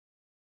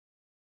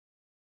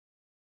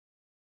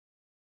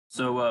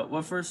So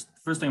what first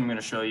thing I'm going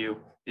to show you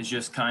is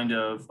just kind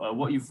of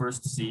what you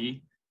first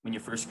see when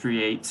you first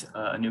create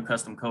a new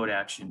custom code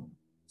action.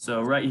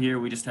 So right here,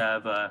 we just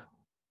have a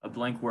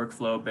blank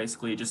workflow.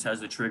 Basically, it just has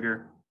the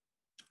trigger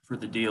for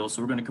the deal.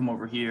 So we're going to come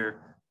over here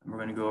and we're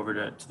going to go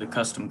over to the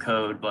custom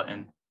code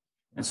button.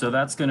 And so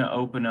that's going to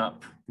open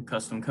up the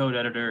custom code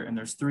editor. And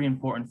there's three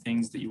important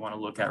things that you want to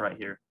look at right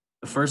here.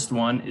 The first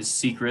one is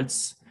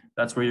secrets.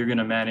 That's where you're going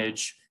to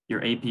manage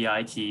your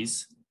API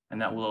keys.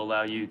 And that will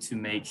allow you to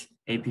make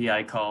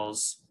API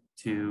calls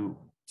to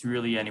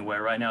really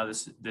anywhere. Right now,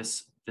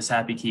 this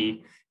happy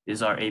key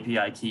is our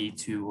API key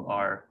to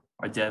our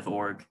dev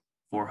org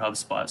for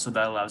HubSpot. So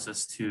that allows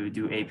us to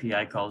do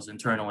API calls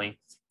internally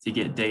to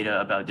get data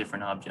about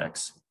different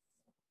objects.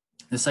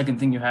 The second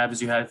thing you have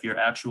is you have your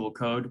actual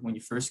code. When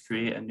you first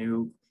create a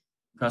new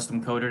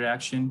custom coded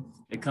action,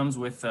 it comes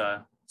with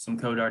some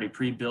code already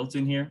pre-built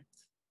in here.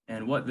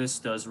 And what this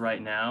does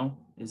right now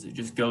is it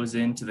just goes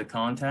into the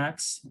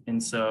contacts.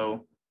 And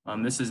so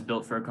this is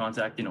built for a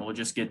contact, and it will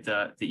just get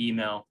the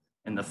email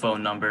and the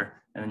phone number,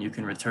 and then you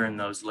can return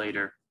those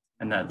later.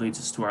 And that leads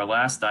us to our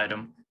last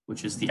item,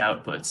 which is the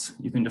outputs.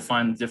 You can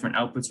define the different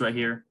outputs right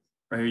here.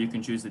 Right here, you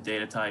can choose the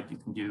data type. You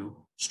can do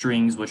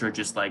strings, which are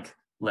just like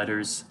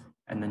letters,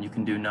 and then you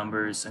can do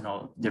numbers and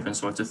all different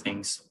sorts of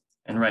things.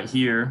 And right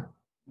here,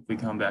 if we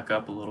come back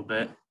up a little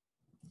bit,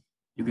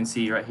 you can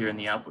see right here in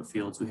the output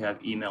fields, we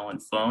have email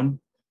and phone.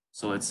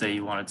 So let's say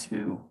you wanted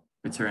to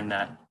return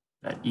that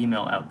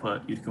email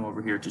output, you'd come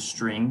over here to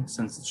string,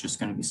 since it's just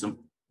going to be some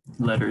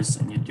letters,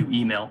 and you'd do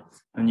email,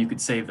 and you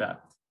could save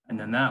that. And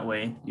then that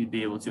way, you'd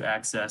be able to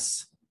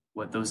access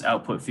what those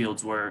output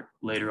fields were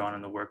later on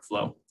in the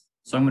workflow.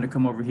 So I'm going to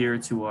come over here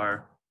to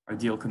our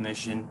deal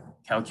commission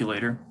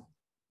calculator,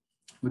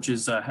 which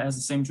is has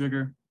the same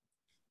trigger.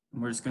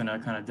 And we're just going to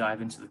kind of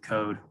dive into the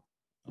code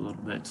a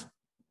little bit.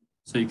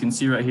 So you can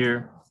see right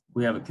here,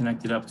 we have it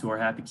connected up to our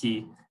happy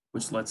key,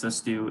 which lets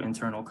us do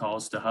internal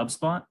calls to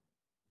HubSpot.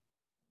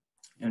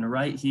 And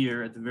right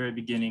here at the very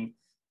beginning,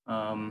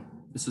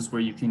 this is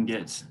where you can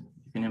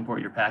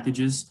import your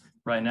packages.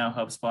 Right now,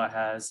 HubSpot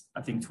has,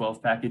 I think,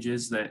 12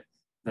 packages that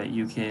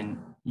you can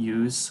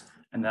use,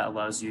 and that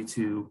allows you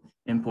to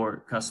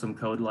import custom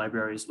code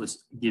libraries, which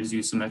gives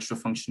you some extra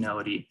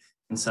functionality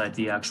inside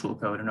the actual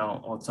code. And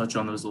I'll touch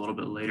on those a little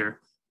bit later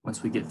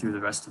once we get through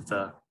the rest of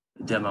the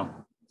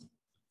demo.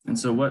 And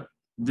so what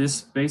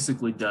this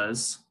basically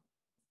does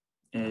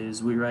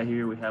is we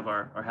have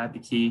our happy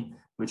key,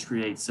 which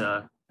creates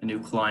a new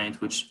client,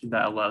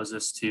 that allows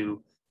us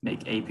to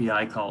make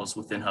API calls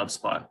within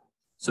HubSpot.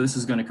 So this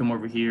is going to come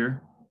over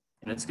here,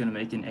 and it's going to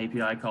make an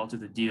API call to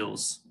the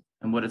deals.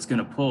 And what it's going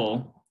to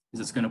pull is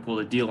it's going to pull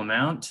the deal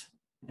amount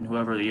and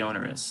whoever the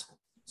owner is.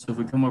 So if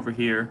we come over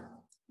here,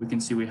 we can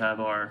see we have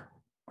our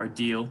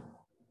deal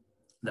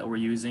that we're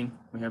using.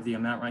 We have the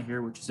amount right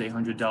here, which is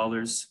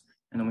 $800.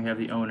 And then we have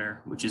the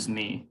owner, which is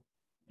me.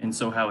 And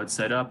so how it's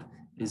set up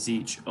is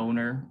each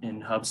owner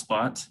in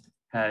HubSpot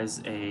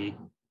has a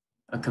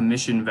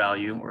commission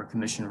value or a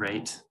commission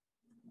rate.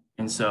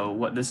 And so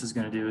what this is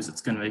going to do is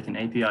it's going to make an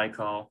API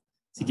call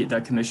to get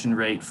that commission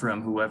rate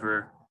from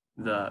whoever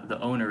the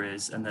owner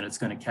is. And then it's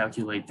going to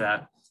calculate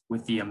that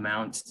with the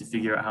amount to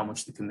figure out how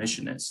much the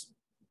commission is.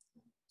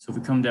 So if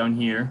we come down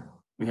here,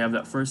 we have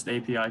that first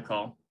API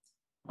call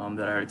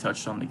that I already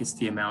touched on that gets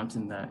the amount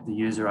and the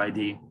user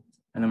ID.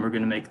 And then we're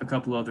going to make a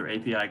couple other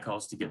API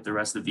calls to get the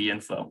rest of the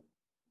info.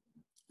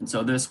 And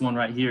so this one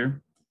right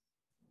here,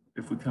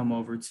 if we come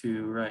over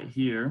to right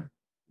here,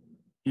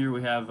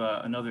 we have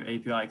another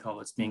API call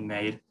that's being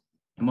made.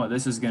 And what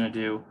this is going to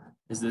do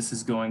is this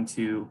is going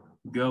to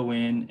go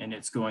in and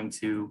it's going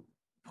to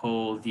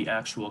pull the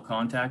actual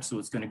contact. So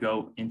it's going to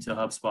go into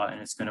HubSpot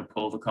and it's going to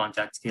pull the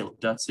contact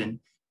Caleb Dutson.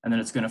 And then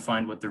it's going to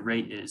find what the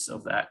rate is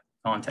of that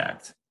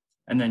contact.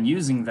 And then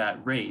using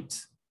that rate,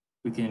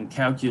 we can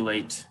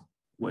calculate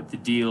what the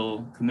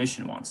deal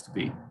commission wants to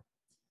be.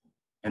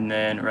 And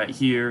then right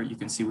here, you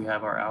can see we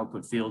have our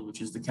output field,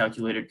 which is the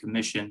calculated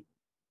commission.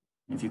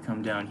 If you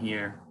come down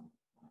here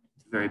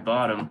to the very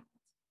bottom,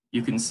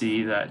 you can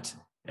see that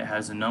it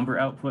has a number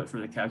output for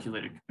the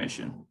calculated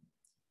commission.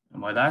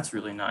 And why that's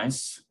really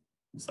nice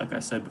is, like I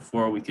said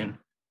before, we can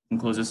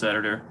close this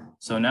editor.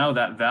 So now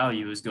that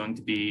value is going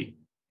to be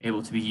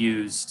able to be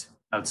used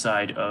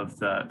outside of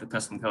the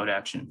custom code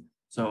action.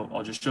 So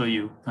I'll just show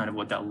you kind of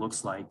what that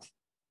looks like.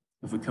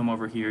 If we come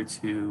over here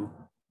to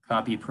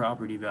copy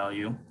property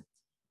value,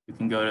 we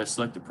can go to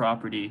select the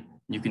property.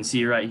 You can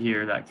see right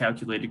here that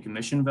calculated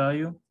commission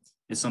value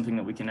is something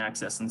that we can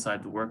access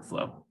inside the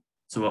workflow.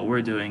 So what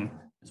we're doing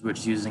is we're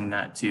just using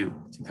that to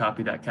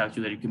copy that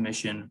calculated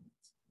commission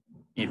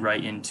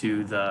right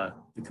into the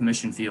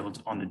commission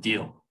field on the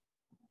deal.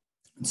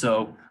 And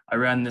so I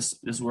ran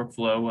this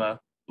workflow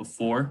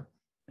before.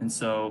 And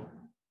so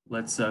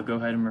let's go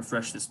ahead and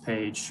refresh this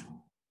page.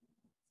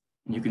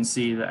 And you can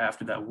see that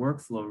after that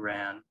workflow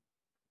ran,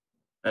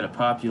 that it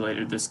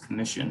populated this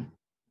commission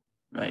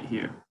right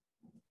here.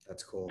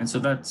 That's cool. And so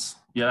that's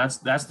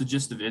the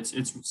gist of it.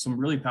 It's some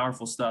really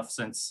powerful stuff,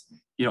 since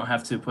you don't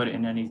have to put it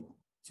in any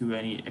to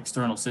any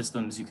external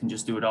systems. You can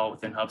just do it all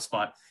within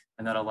HubSpot,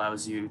 and that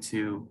allows you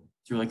to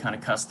really kind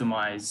of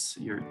customize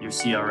your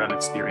CRM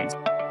experience.